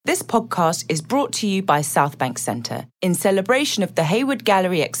This podcast is brought to you by Southbank Centre in celebration of the Hayward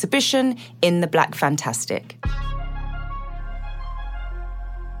Gallery exhibition In the Black Fantastic.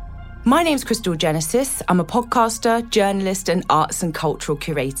 My name's Crystal Genesis. I'm a podcaster, journalist and arts and cultural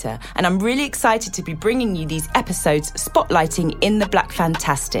curator, and I'm really excited to be bringing you these episodes spotlighting In the Black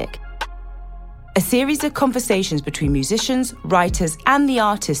Fantastic, a series of conversations between musicians, writers and the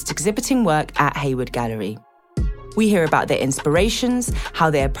artists exhibiting work at Hayward Gallery. We hear about their inspirations, how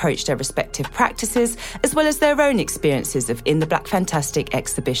they approach their respective practices, as well as their own experiences of In the Black Fantastic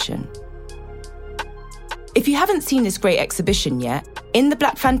exhibition. If you haven't seen this great exhibition yet, In the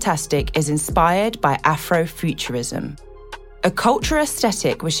Black Fantastic is inspired by Afrofuturism, a culture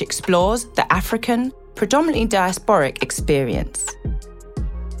aesthetic which explores the African, predominantly diasporic experience.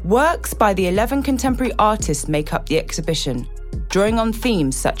 Works by the 11 contemporary artists make up the exhibition, drawing on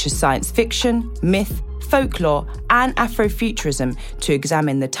themes such as science fiction, myth, folklore and Afrofuturism to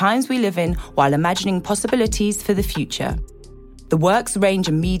examine the times we live in while imagining possibilities for the future. The works range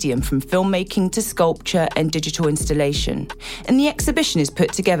in medium from filmmaking to sculpture and digital installation, and the exhibition is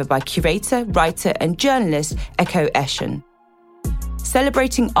put together by curator, writer and journalist Eko Eshen,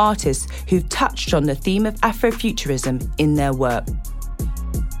 celebrating artists who've touched on the theme of Afrofuturism in their work.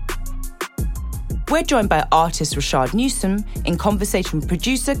 We're joined by artist Rashad Newsom in conversation with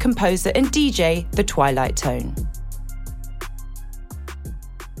producer, composer and DJ The Twilight Tone.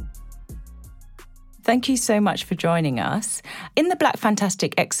 Thank you so much for joining us. In the Black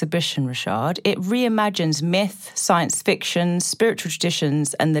Fantastic exhibition, Rashad, it reimagines myth, science fiction, spiritual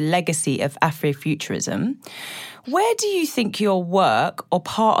traditions and the legacy of Afrofuturism. Where do you think your work, or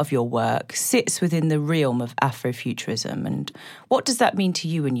part of your work, sits within the realm of Afrofuturism? And what does that mean to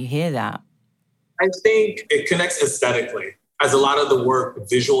you when you hear that? I think it connects aesthetically, as a lot of the work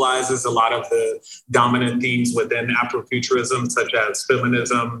visualizes a lot of the dominant themes within Afrofuturism, such as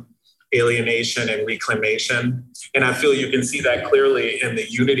feminism, alienation, and reclamation. And I feel you can see that clearly in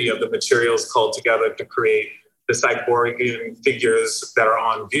the unity of the materials culled together to create the Cyborgian figures that are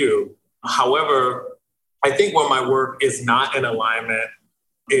on view. However, I think where my work is not in alignment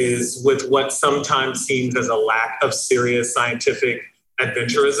is with what sometimes seems as a lack of serious scientific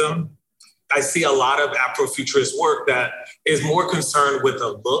adventurism. I see a lot of Afrofuturist work that is more concerned with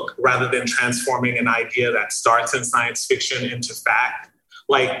a look rather than transforming an idea that starts in science fiction into fact.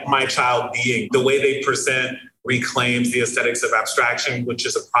 Like My Child Being, the way they present reclaims the aesthetics of abstraction, which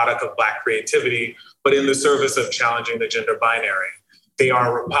is a product of Black creativity, but in the service of challenging the gender binary. They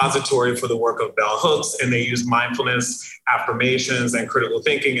are a repository for the work of bell hooks, and they use mindfulness, affirmations, and critical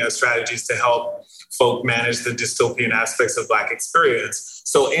thinking as strategies to help folk manage the dystopian aspects of Black experience.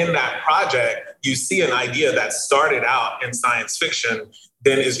 So in that project, you see an idea that started out in science fiction,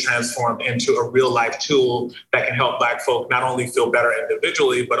 then is transformed into a real life tool that can help Black folk not only feel better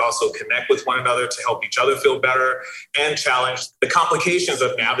individually, but also connect with one another to help each other feel better and challenge the complications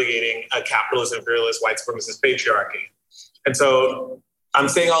of navigating a capitalist, imperialist, white supremacist patriarchy. And so I'm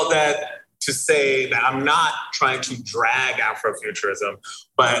saying all that to say that I'm not trying to drag Afrofuturism,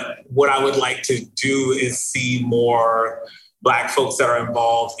 but what I would like to do is see more Black folks that are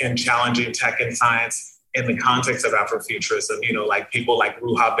involved in challenging tech and science in the context of Afrofuturism, like people like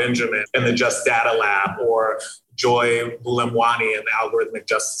Ruha Benjamin and the Just Data Lab, or Joy Bulamwani and the Algorithmic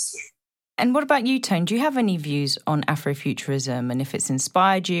Justice League. And what about you, Tone? Do you have any views on Afrofuturism and if it's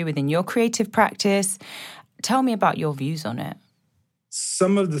inspired you within your creative practice? Tell me about your views on it.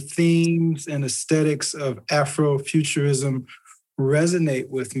 Some of the themes and aesthetics of Afrofuturism resonate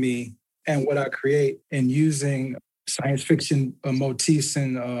with me and what I create in using science fiction motifs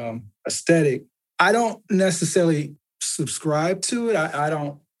and aesthetic. I don't necessarily subscribe to it. I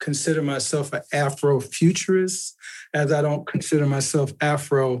don't consider myself an Afrofuturist, as I don't consider myself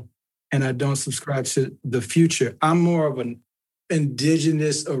Afro, and I don't subscribe to the future. I'm more of an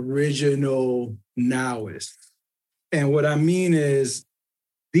indigenous, original nowist. And what I mean is,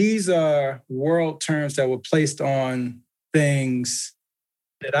 these are world terms that were placed on things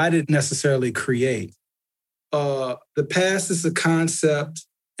that I didn't necessarily create. The past is a concept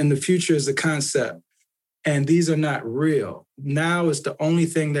and the future is a concept. And these are not real. Now is the only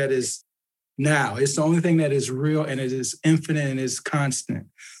thing that is now. It's the only thing that is real, and it is infinite and is constant.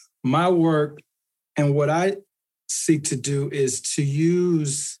 My work and what I seek to do is to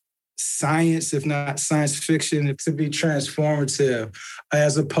use science, if not science fiction, to be transformative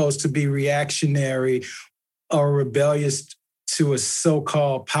as opposed to be reactionary or rebellious to a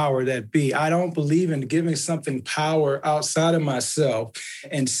so-called power that be. I don't believe in giving something power outside of myself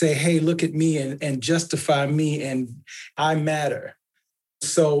and say, hey, look at me and justify me and I matter.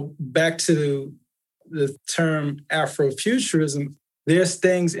 So back to the term Afrofuturism, there's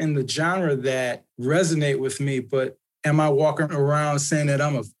things in the genre that resonate with me, but am I walking around saying that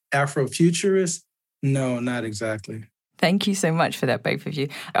I'm an Afrofuturist? No, not exactly. Thank you so much for that, both of you.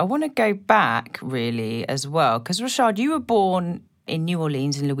 I want to go back really as well, because Rashad, you were born in New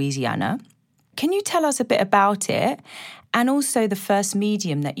Orleans in Louisiana. Can you tell us a bit about it and also the first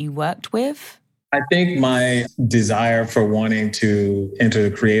medium that you worked with? I think my desire for wanting to enter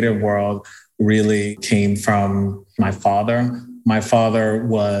the creative world really came from my father. My father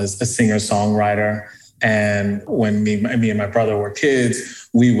was a singer-songwriter. And when me and my brother were kids,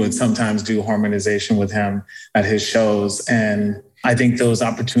 we would sometimes do harmonization with him at his shows. And I think those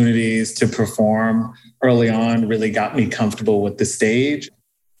opportunities to perform early on really got me comfortable with the stage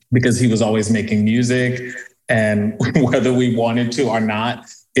because he was always making music. And whether we wanted to or not,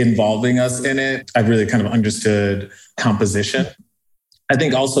 involving us in it, I really kind of understood composition. I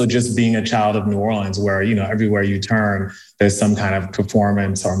think also just being a child of New Orleans where, everywhere you turn, there's some kind of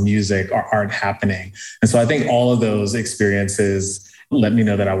performance or music or art happening. And so I think all of those experiences let me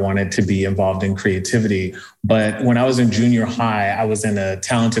know that I wanted to be involved in creativity. But when I was in junior high, I was in a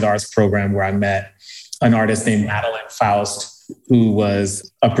talented arts program where I met an artist named Madeline Faust, who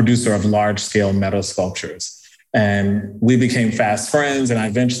was a producer of large-scale metal sculptures. And we became fast friends, and I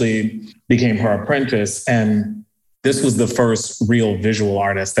eventually became her apprentice. And this was the first real visual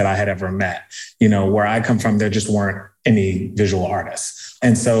artist that I had ever met. Where I come from, there just weren't any visual artists.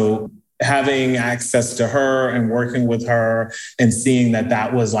 And so having access to her and working with her and seeing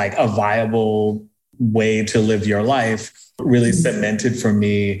that was like a viable way to live your life really cemented for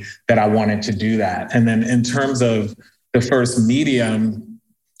me that I wanted to do that. And then in terms of the first medium,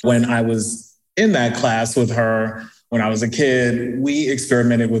 when I was in that class with her, when I was a kid, we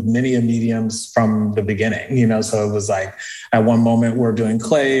experimented with many mediums from the beginning, so it was like at one moment we're doing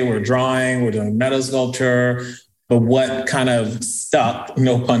clay, we're drawing, we're doing metal sculpture. But what kind of stuck,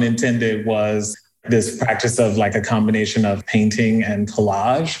 no pun intended, was this practice of like a combination of painting and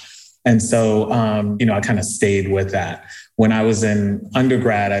collage. And so, I kind of stayed with that. When I was in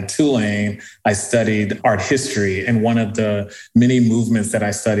undergrad at Tulane, I studied art history. And one of the many movements that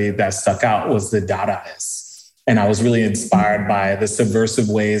I studied that stuck out was the Dadaists. And I was really inspired by the subversive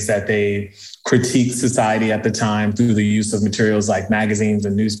ways that they critiqued society at the time through the use of materials like magazines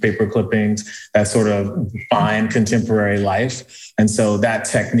and newspaper clippings that sort of define contemporary life. And so that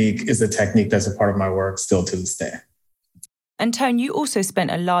technique is a technique that's a part of my work still to this day. And Tone, you also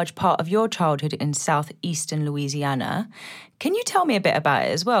spent a large part of your childhood in southeastern Louisiana. Can you tell me a bit about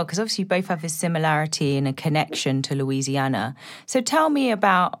it as well? Because obviously you both have a similarity and a connection to Louisiana. So tell me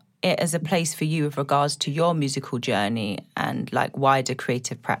about it as a place for you with regards to your musical journey and like wider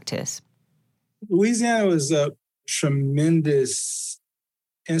creative practice. Louisiana was a tremendous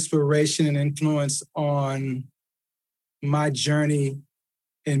inspiration and influence on my journey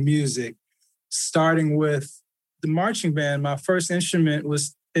in music, starting with the marching band. My first instrument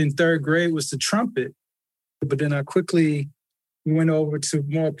was in third grade was the trumpet, but then I quickly went over to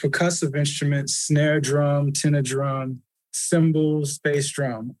more percussive instruments, snare drum, tenor drum, cymbals, bass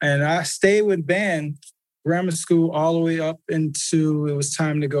drum. And I stayed with band, grammar school, all the way up into it was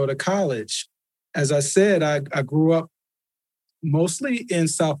time to go to college. As I said, I grew up mostly in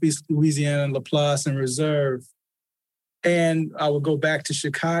Southeast Louisiana, LaPlace and Reserve. And I would go back to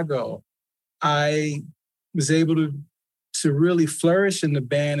Chicago. I was able to really flourish in the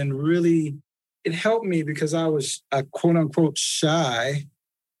band and really, it helped me because I was quote unquote shy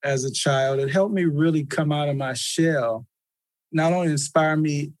as a child. It helped me really come out of my shell. Not only inspire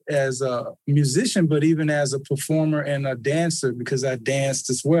me as a musician, but even as a performer and a dancer because I danced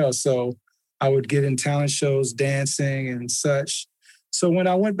as well. So I would get in talent shows dancing and such. So when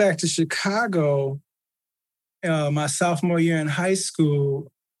I went back to Chicago, my sophomore year in high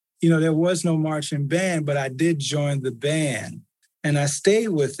school, there was no marching band, but I did join the band. And I stayed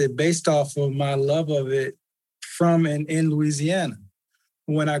with it based off of my love of it from and in Louisiana.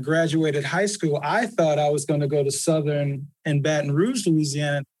 When I graduated high school, I thought I was going to go to Southern and Baton Rouge,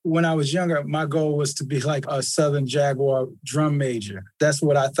 Louisiana. When I was younger, my goal was to be like a Southern Jaguar drum major. That's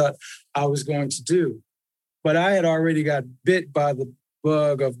what I thought I was going to do. But I had already got bit by the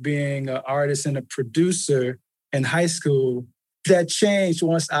bug of being an artist and a producer in high school. That changed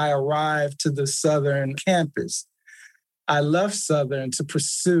once I arrived to the Southern campus. I left Southern to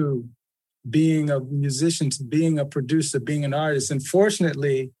pursue being a musician, to being a producer, being an artist. And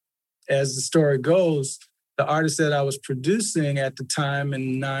fortunately, as the story goes, the artist that I was producing at the time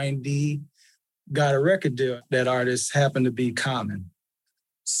in 90 got a record deal. That artist happened to be Common.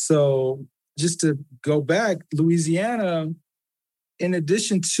 So just to go back, Louisiana, in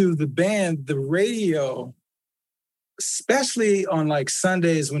addition to the band, the radio especially on like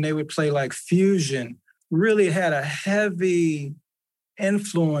Sundays when they would play like fusion, really had a heavy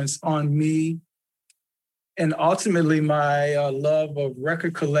influence on me and ultimately my love of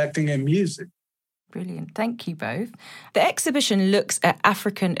record collecting and music. Brilliant. Thank you both. The exhibition looks at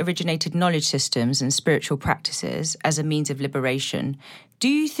African-originated knowledge systems and spiritual practices as a means of liberation. Do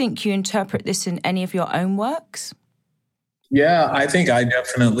you think you interpret this in any of your own works? Yeah, I think I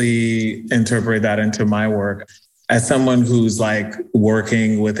definitely interpret that into my work. As someone who's like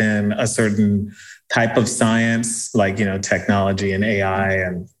working within a certain type of science, like, technology and AI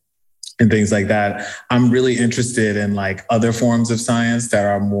and things like that, I'm really interested in like other forms of science that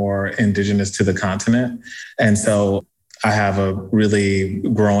are more indigenous to the continent. And so I have a really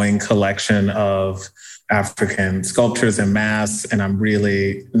growing collection of African sculptures and masks. And I'm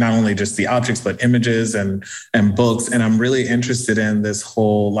really not only just the objects, but images and books. And I'm really interested in this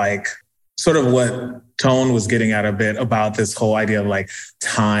whole like sort of what Tone was getting at a bit about this whole idea of like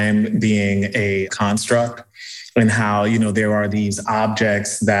time being a construct and how, there are these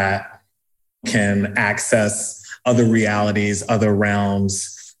objects that can access other realities, other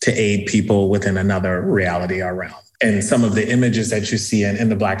realms to aid people within another reality or realm. And some of the images that you see in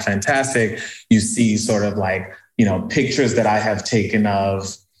the Black Fantastic, you see sort of like, pictures that I have taken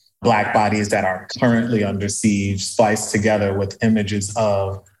of Black bodies that are currently under siege, spliced together with images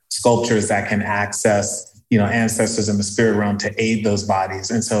of sculptures that can access, ancestors in the spirit realm to aid those bodies.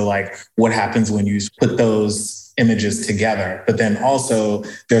 And so like, what happens when you put those images together, but then also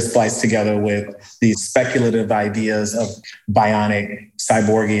they're spliced together with these speculative ideas of bionic,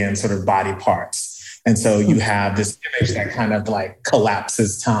 cyborgian sort of body parts. And so you have this image that kind of like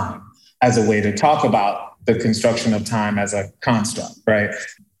collapses time as a way to talk about the construction of time as a construct, right?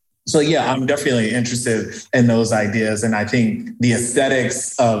 So yeah, I'm definitely interested in those ideas. And I think the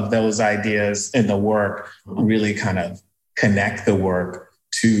aesthetics of those ideas in the work really kind of connect the work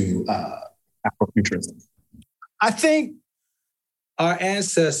to Afrofuturism. I think our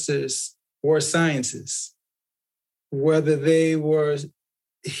ancestors were scientists, whether they were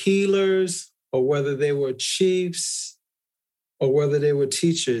healers or whether they were chiefs or whether they were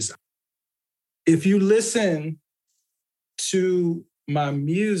teachers. If you listen to my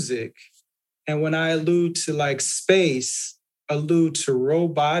music, and when I allude to like space, allude to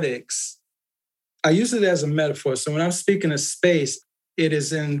robotics, I use it as a metaphor. So when I'm speaking of space, it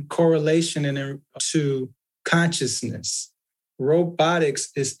is in correlation and to consciousness. Robotics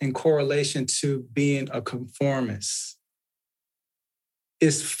is in correlation to being a conformist.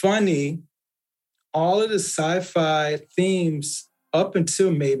 It's funny, all of the sci-fi themes up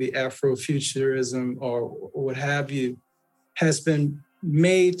until maybe Afrofuturism or what have you has been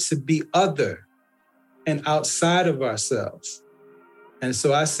made to be other and outside of ourselves. And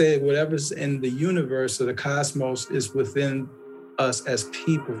so I say whatever's in the universe or the cosmos is within us as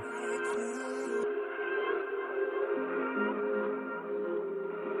people.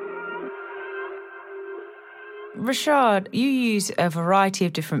 Rashad, you use a variety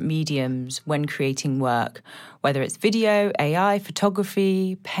of different mediums when creating work, whether it's video, AI,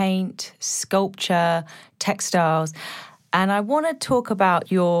 photography, paint, sculpture, textiles. And I want to talk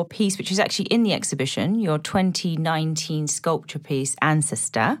about your piece, which is actually in the exhibition, your 2019 sculpture piece,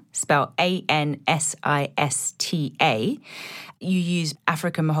 Ancestor, spelled Ansista. You use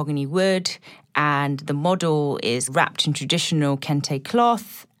African mahogany wood, and the model is wrapped in traditional kente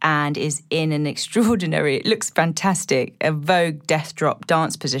cloth and is in an extraordinary, it looks fantastic, a Vogue death drop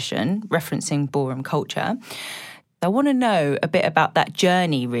dance position, referencing ballroom culture. I want to know a bit about that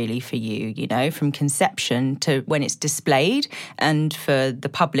journey really for you, from conception to when it's displayed and for the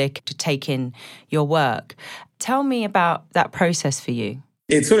public to take in your work. Tell me about that process for you.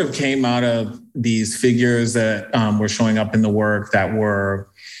 It sort of came out of these figures that were showing up in the work that were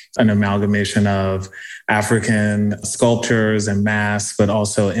an amalgamation of African sculptures and masks, but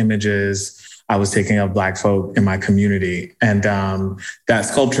also images I was taking of Black folk in my community. And that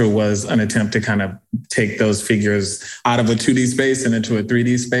sculpture was an attempt to kind of take those figures out of a 2D space and into a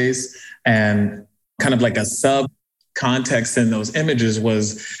 3D space. And kind of like a sub-context in those images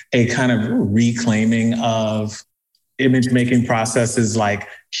was a kind of reclaiming of image-making processes like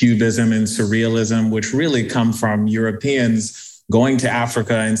Cubism and Surrealism, which really come from Europeans going to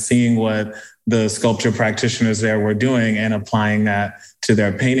Africa and seeing what the sculpture practitioners there were doing and applying that to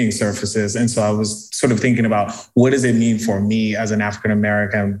their painting surfaces. And so I was sort of thinking about what does it mean for me as an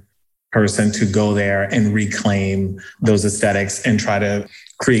African-American person to go there and reclaim those aesthetics and try to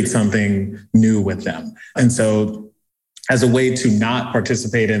create something new with them. And so as a way to not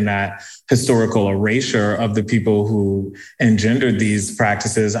participate in that historical erasure of the people who engendered these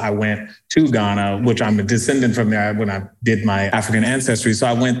practices, I went to Ghana, which I'm a descendant from there when I did my African ancestry. So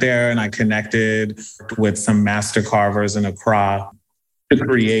I went there and I connected with some master carvers in Accra to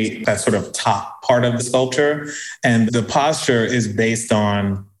create that sort of top part of the sculpture. And the posture is based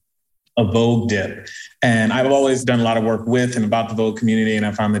on a Vogue dip. And I've always done a lot of work with and about the Vogue community, and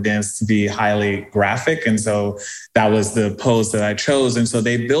I found the dance to be highly graphic. And so that was the pose that I chose. And so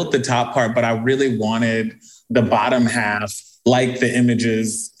they built the top part, but I really wanted the bottom half, like the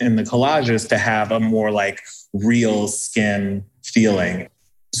images in the collages, to have a more like real skin feeling.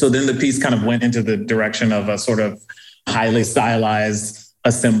 So then the piece kind of went into the direction of a sort of highly stylized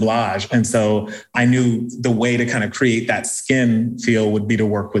assemblage. And so I knew the way to kind of create that skin feel would be to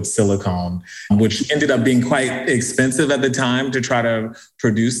work with silicone, which ended up being quite expensive at the time to try to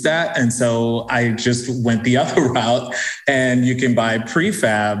produce that. And so I just went the other route, and you can buy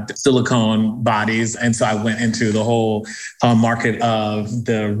prefabbed silicone bodies. And so I went into the whole market of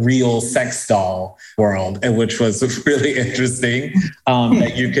the real sex doll world, which was really interesting,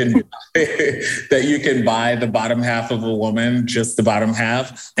 that you can that you can buy the bottom half of a woman, just the bottom half.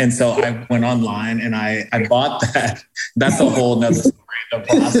 And so I went online and I bought that. That's a whole nother story, the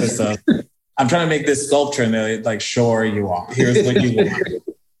process of, I'm trying to make this sculpture, and they're like, sure you are. Here's what you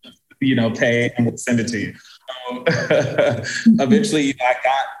want. Pay and we'll send it to you. So eventually I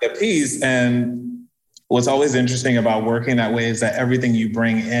got the piece. And what's always interesting about working that way is that everything you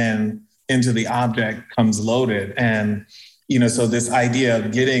bring into the object comes loaded. And so this idea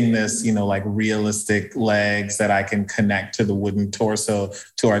of getting this, like realistic legs that I can connect to the wooden torso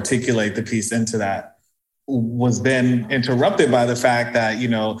to articulate the piece into that was then interrupted by the fact that,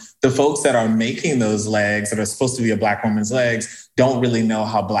 the folks that are making those legs that are supposed to be a Black woman's legs don't really know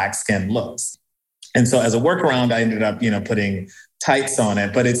how Black skin looks. And so as a workaround, I ended up, putting tights on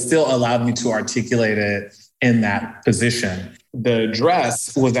it, but it still allowed me to articulate it in that position. The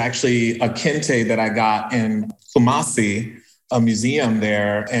dress was actually a kente that I got in Kumasi, a museum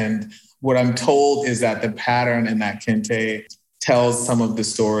there. And what I'm told is that the pattern in that kente tells some of the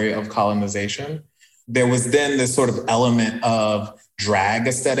story of colonization. There was then this sort of element of drag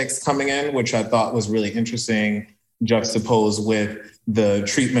aesthetics coming in, which I thought was really interesting, juxtaposed with the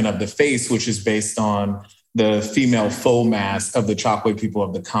treatment of the face, which is based on the female faux mask of the Chokwe people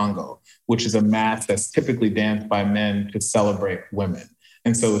of the Congo, which is a mask that's typically danced by men to celebrate women.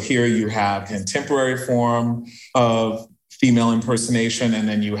 And so here you have contemporary form of female impersonation, and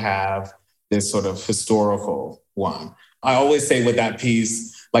then you have this sort of historical one. I always say with that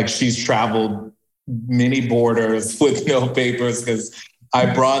piece, like, she's traveled many borders with no papers, because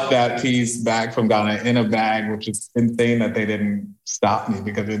I brought that piece back from Ghana in a bag, which is insane that they didn't stop me,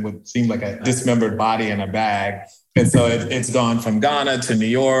 because it would seem like a dismembered body in a bag. And so it's gone from Ghana to New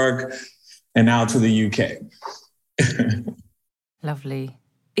York and now to the UK. Lovely.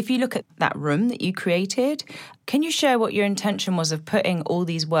 If you look at that room that you created, can you share what your intention was of putting all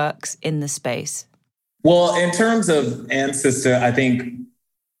these works in the space? Well, in terms of Ancestor, I think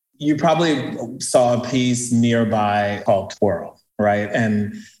you probably saw a piece nearby called Twirl, right?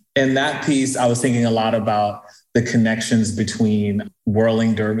 And in that piece, I was thinking a lot about the connections between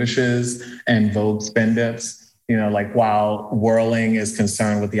whirling dervishes and Vogue spin dips. Like, while whirling is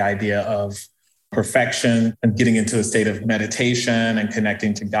concerned with the idea of perfection and getting into a state of meditation and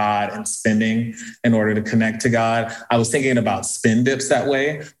connecting to God, and spinning in order to connect to God, I was thinking about spin dips that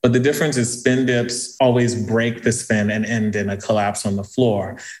way. But the difference is spin dips always break the spin and end in a collapse on the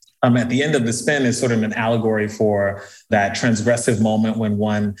floor. At the end of the spin is sort of an allegory for that transgressive moment when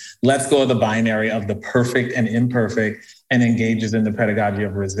one lets go of the binary of the perfect and imperfect and engages in the pedagogy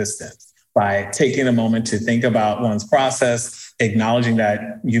of resistance by taking a moment to think about one's process, acknowledging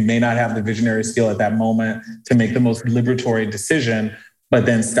that you may not have the visionary skill at that moment to make the most liberatory decision, but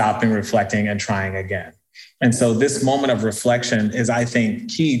then stopping, reflecting, and trying again. And so this moment of reflection is, I think,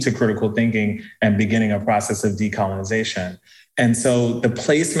 key to critical thinking and beginning a process of decolonization. And so the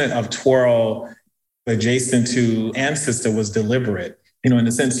placement of Twirl adjacent to Ancestor was deliberate. In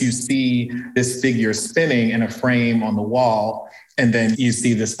a sense, you see this figure spinning in a frame on the wall, and then you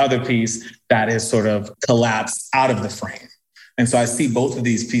see this other piece that is sort of collapsed out of the frame. And so I see both of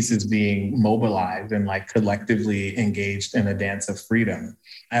these pieces being mobilized and like collectively engaged in a dance of freedom.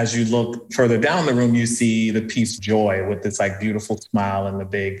 As you look further down the room, you see the piece Joy with this like beautiful smile and the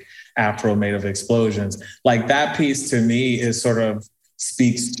big afro made of explosions. Like, that piece to me is sort of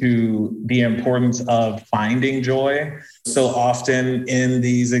speaks to the importance of finding joy. So often in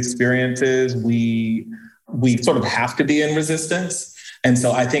these experiences, we sort of have to be in resistance. And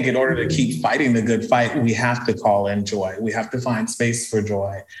so I think in order to keep fighting the good fight, we have to call in joy. We have to find space for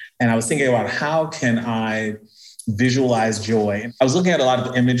joy. And I was thinking about how can I visualize joy. I was looking at a lot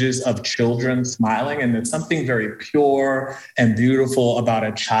of images of children smiling, and there's something very pure and beautiful about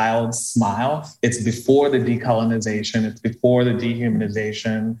a child's smile. It's before the decolonization, it's before the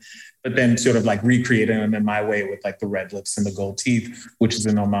dehumanization, but then sort of like recreating them in my way with like the red lips and the gold teeth, which is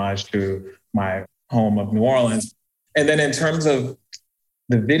an homage to my home of New Orleans. And then in terms of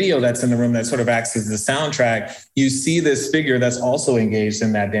the video that's in the room that sort of acts as the soundtrack, you see this figure that's also engaged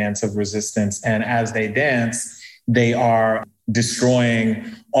in that dance of resistance. And as they dance, they are destroying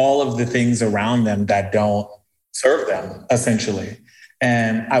all of the things around them that don't serve them, essentially.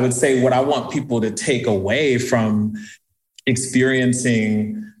 And I would say what I want people to take away from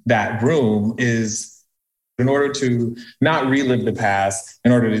experiencing that room is, in order to not relive the past,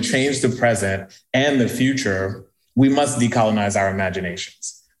 in order to change the present and the future, we must decolonize our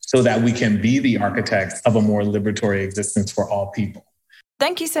imaginations so that we can be the architects of a more liberatory existence for all people.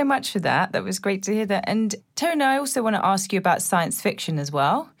 Thank you so much for that. That was great to hear that. And Tone, I also want to ask you about science fiction as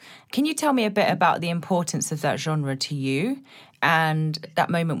well. Can you tell me a bit about the importance of that genre to you and that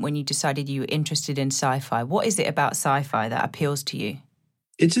moment when you decided you were interested in sci-fi? What is it about sci-fi that appeals to you?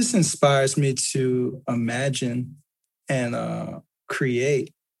 It just inspires me to imagine and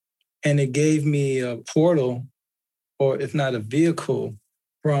create. And it gave me a portal, or if not a vehicle,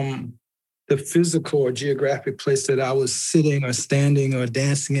 from the physical or geographic place that I was sitting or standing or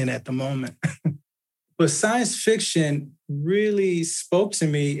dancing in at the moment. But science fiction really spoke to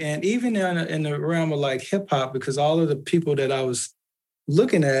me, and even in the realm of like hip hop, because all of the people that I was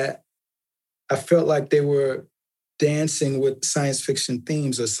looking at, I felt like they were dancing with science fiction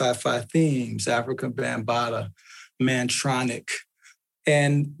themes or sci-fi themes, Afrika Bambaataa, Mantronic.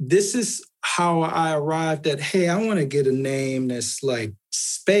 And this is how I arrived at, hey, I want to get a name that's like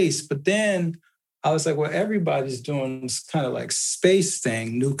space. But then I was like, well, everybody's doing this kind of like space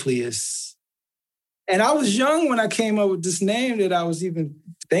thing, nucleus. And I was young when I came up with this name that I was even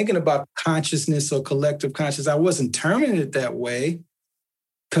thinking about consciousness or collective consciousness. I wasn't terming it that way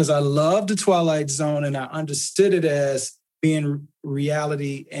because I loved the Twilight Zone and I understood it as being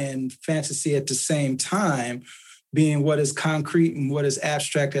reality and fantasy at the same time, being what is concrete and what is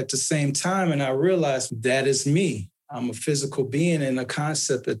abstract at the same time. And I realized that is me. I'm a physical being and a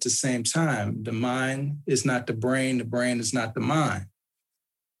concept at the same time. The mind is not the brain is not the mind.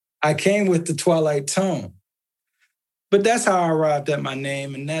 I came with the Twilight tone. But that's how I arrived at my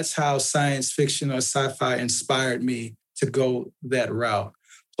name, and that's how science fiction or sci-fi inspired me to go that route.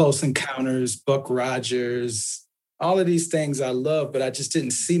 Close Encounters, Buck Rogers, all of these things I love, but I just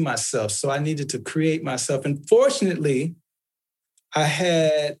didn't see myself. So I needed to create myself. And fortunately, I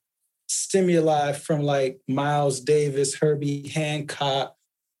had stimuli from like Miles Davis, Herbie Hancock,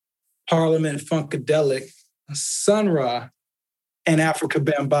 Parliament Funkadelic, Sun Ra, and Afrika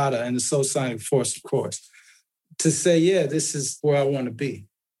Bambaataa and the Soul Sonic Force, of course, to say, yeah, this is where I want to be.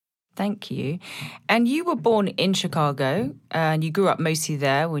 Thank you. And you were born in Chicago, and you grew up mostly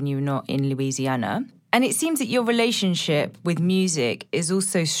there when you were not in Louisiana. And it seems that your relationship with music is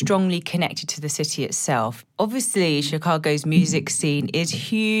also strongly connected to the city itself. Obviously, Chicago's music scene is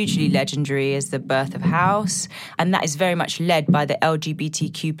hugely legendary as the birth of house, and that is very much led by the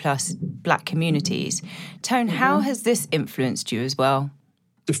LGBTQ plus Black communities. Tone, how has this influenced you as well?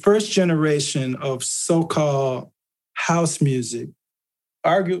 The first generation of so-called house music,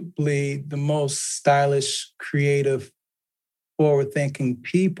 arguably the most stylish, creative, forward-thinking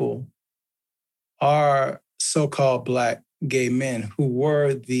people, are so-called Black gay men who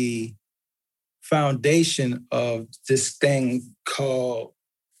were the foundation of this thing called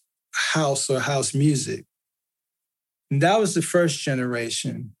house or house music. And that was the first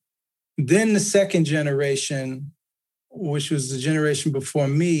generation. Then the second generation, which was the generation before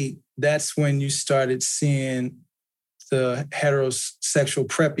me, that's when you started seeing the heterosexual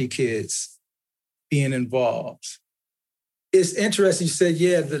preppy kids being involved. It's interesting, you said,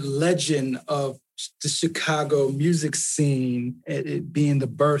 yeah, the legend of the Chicago music scene, it being the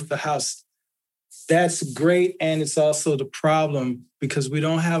birth of the house. That's great, and it's also the problem because we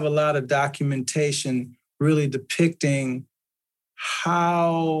don't have a lot of documentation really depicting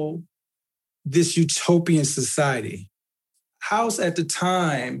how this utopian society, house at the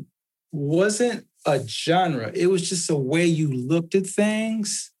time wasn't a genre. It was just a way you looked at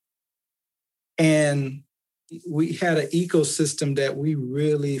things. And we had an ecosystem that we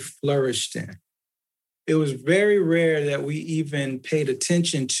really flourished in. It was very rare that we even paid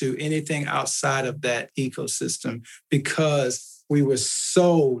attention to anything outside of that ecosystem because we were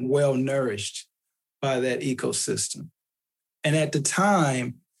so well nourished by that ecosystem. And at the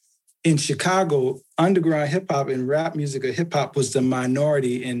time in Chicago, underground hip hop and rap music or hip hop was the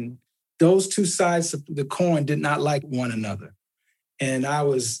minority. And those two sides of the coin did not like one another. And I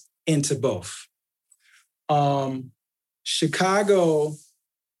was into both. Chicago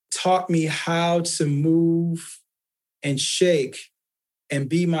taught me how to move and shake and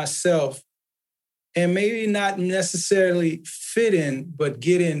be myself, and maybe not necessarily fit in, but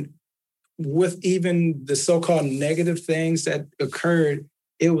get in with even the so-called negative things that occurred.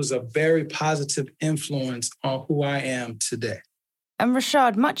 It was a very positive influence on who I am today. And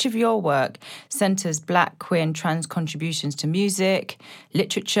Rashad, much of your work centers Black, queer, and trans contributions to music,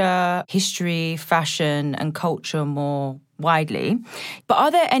 literature, history, fashion, and culture more widely. But are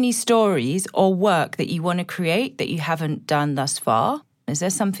there any stories or work that you want to create that you haven't done thus far? Is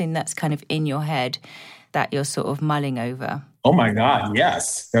there something that's kind of in your head that you're sort of mulling over? Oh my God,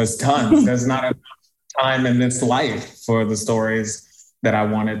 yes. There's tons. There's not enough time in this life for the stories that I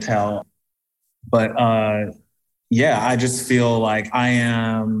want to tell. But yeah, I just feel like I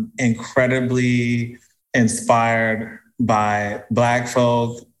am incredibly inspired by Black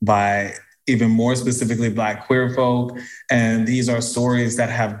folk, by even more specifically Black queer folk. And these are stories that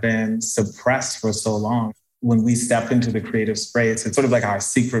have been suppressed for so long. When we step into the creative space, it's sort of like our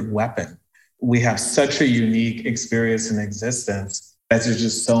secret weapon. We have such a unique experience in existence that there's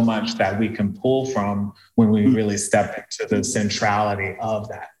just so much that we can pull from when we really step into the centrality of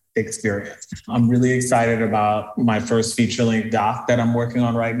that experience. I'm really excited about my first feature-length doc that I'm working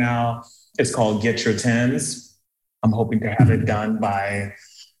on right now. It's called Get Your Tens. I'm hoping to have it done by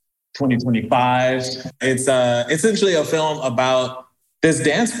 2025. It's essentially a film about this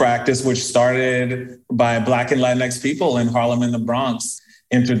dance practice, which started by Black and Latinx people in Harlem and the Bronx,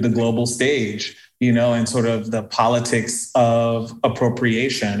 entered the global stage, and sort of the politics of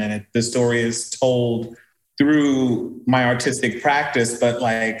appropriation. And the story is told through my artistic practice, but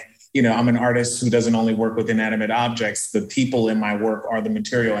I'm an artist who doesn't only work with inanimate objects. The people in my work are the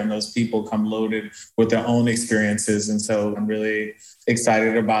material, and those people come loaded with their own experiences. And so I'm really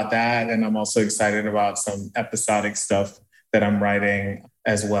excited about that. And I'm also excited about some episodic stuff that I'm writing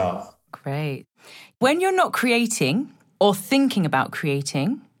as well. Great. When you're not creating or thinking about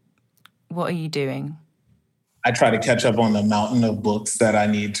creating, what are you doing? I try to catch up on the mountain of books that I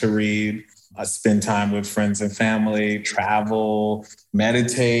need to read. I spend time with friends and family, travel,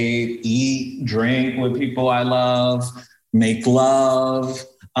 meditate, eat, drink with people I love, make love,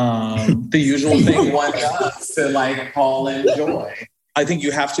 the usual thing one does to call in joy. I think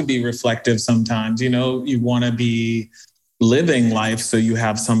you have to be reflective sometimes. You want to be living life so you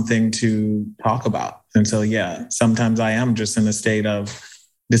have something to talk about. And so, yeah, sometimes I am just in a state of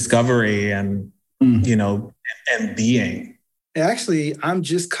discovery and, and being. Actually, I'm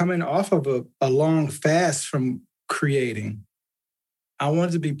just coming off of a long fast from creating. I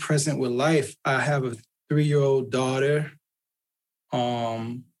wanted to be present with life. I have a 3-year-old daughter.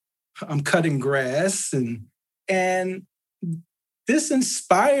 I'm cutting grass and this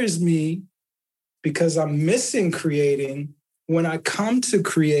inspires me because I'm missing creating. When I come to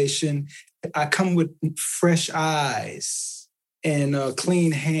creation, I come with fresh eyes and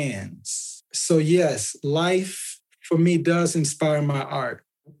clean hands. So yes, life for me does inspire my art.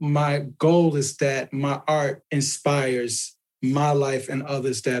 My goal is that my art inspires my life and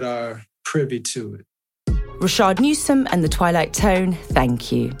others that are privy to it. Rashad Newsome and The Twilight Tone,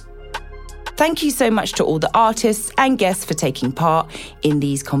 thank you. Thank you so much to all the artists and guests for taking part in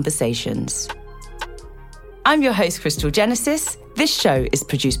these conversations. I'm your host, Crystal Genesis. This show is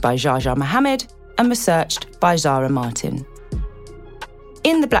produced by Jaja Mohammed and researched by Zara Martin.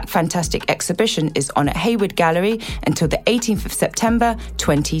 In the Black Fantastic exhibition is on at Hayward Gallery until the 18th of September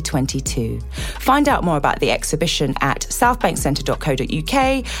 2022. Find out more about the exhibition at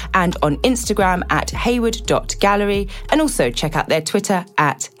southbankcentre.co.uk and on Instagram at hayward.gallery, and also check out their Twitter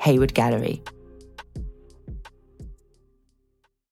at Hayward Gallery.